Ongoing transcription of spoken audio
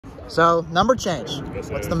So, number change. Yes,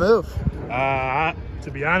 What's the move? To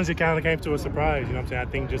be honest, it kind of came to a surprise. You know what I'm saying? I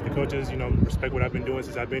think just the coaches, respect what I've been doing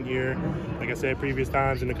since I've been here. Like I said, previous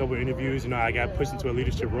times in a couple of interviews, I got pushed into a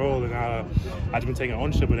leadership role, and I've just been taking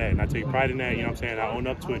ownership of that, and I take pride in that. You know what I'm saying? I own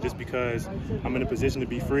up to it just because I'm in a position to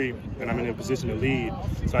be free, and I'm in a position to lead.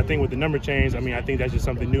 So I think with the number change, I think that's just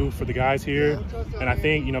something new for the guys here, and I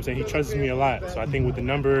think, he trusts me a lot. So I think with the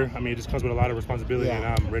number, it just comes with a lot of responsibility, and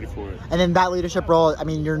I'm ready for it. And in that leadership role,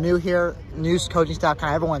 you're new here, new coaching staff, kind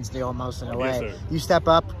of everyone's new almost in a way. Yes, sir. You step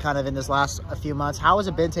up kind of in this last few months. How has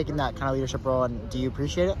it been taking that kind of leadership role, and do you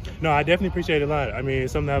appreciate it? No, I definitely appreciate it a lot.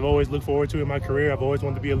 It's something I've always looked forward to in my career. I've always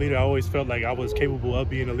wanted to be a leader. I always felt like I was capable of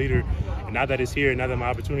being a leader. And now that it's here, now that my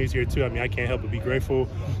opportunity is here too, I can't help but be grateful.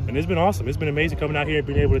 And it's been awesome. It's been amazing coming out here and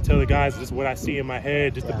being able to tell the guys just what I see in my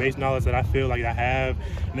head, just the base knowledge that I feel like I have.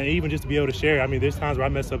 And then even just to be able to share. There's times where I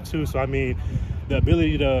mess up too. So, the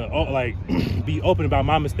ability to be open about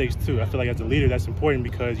my mistakes too. I feel like as a leader, that's important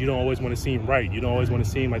because you don't always want to seem right. You don't always want to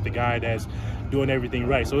seem like the guy that's doing everything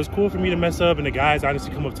right. So it's cool for me to mess up and the guys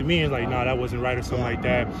honestly come up to me and like, nah, that wasn't right or something like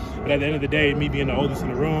that. But at the end of the day, me being the oldest in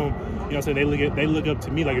the room, they look up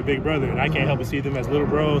to me like a big brother, and I can't help but see them as little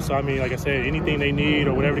bros. So like I said, anything they need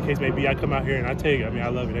or whatever the case may be, I come out here and I take it. I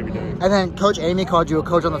love it every day. And then Coach Amy called you a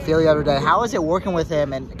coach on the field the other day. How is it working with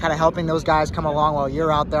him and kind of helping those guys come along while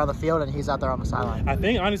you're out there on the field and he's out there on the sideline? I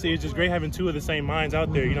think honestly it's just great having two of the same minds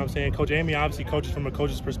out there. You know what I'm saying? Coach Amy obviously coaches from a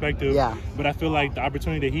coach's perspective. Yeah. But I feel like the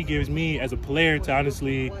opportunity that he gives me as a player to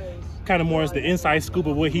honestly kind of more as the inside scoop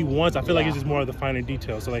of what he wants, I feel like it's just more of the finer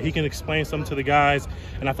details. So he can explain something to the guys,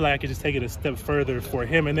 and I feel like I can just take it a step further for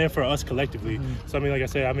him and then for us collectively. So like I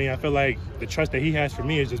said, I feel like the trust that he has for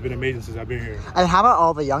me has just been amazing since I've been here. And how about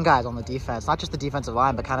all the young guys on the defense? Not just the defensive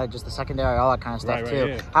line, but kind of just the secondary, all that kind of stuff too.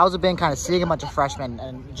 Yeah. How's it been kind of seeing a bunch of freshmen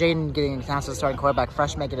and Jaden getting announced as starting quarterback,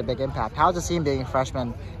 freshmen making a big impact? How's it seeing being a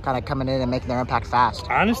freshman kind of coming in and making their impact fast?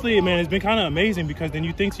 Honestly, it's been kind of amazing because then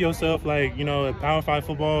you think to yourself, like, at Power 5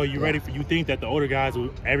 football, you think that the older guys,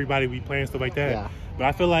 everybody will be playing stuff like that. Yeah. But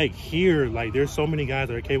I feel like here, there's so many guys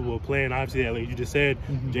that are capable of playing. Obviously, like you just said,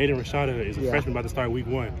 Jaden Rashada is a freshman about to start week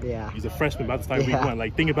 1. Yeah. He's a freshman about to start week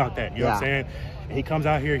 1. Think about that. You know what I'm saying? And he comes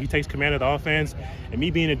out here, he takes command of the offense. And me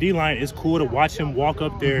being a D-line, it's cool to watch him walk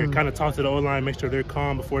up there and kind of talk to the O-line, make sure they're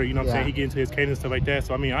calm before, he get into his cadence and stuff like that.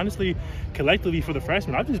 So, honestly, collectively for the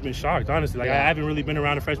freshmen, I've just been shocked, honestly. I haven't really been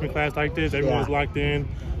around a freshman class like this. Everyone's locked in.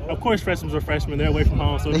 Of course, freshmen are freshmen. They're away from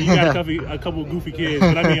home, so you got a couple goofy kids.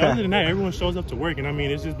 But, other than that, everyone shows up to work. And,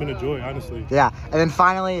 it's just been a joy, honestly. Yeah. And then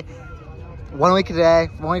finally, 1 week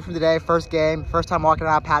from today, first game, first time walking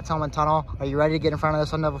out of Pat Tillman Tunnel. Are you ready to get in front of the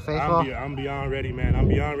Sun Devil faithful? I'm beyond ready, man. I'm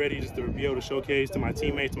beyond ready just to be able to showcase to my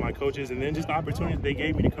teammates, to my coaches, and then just the opportunity that they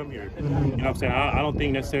gave me to come here. You know what I'm saying? I don't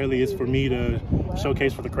think necessarily it's for me to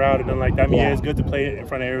showcase for the crowd or nothing like that. It's good to play in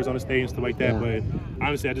front of Arizona State and stuff like that, but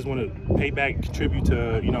honestly, I just want to pay back and contribute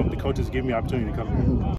to, the coaches giving me the opportunity to come here.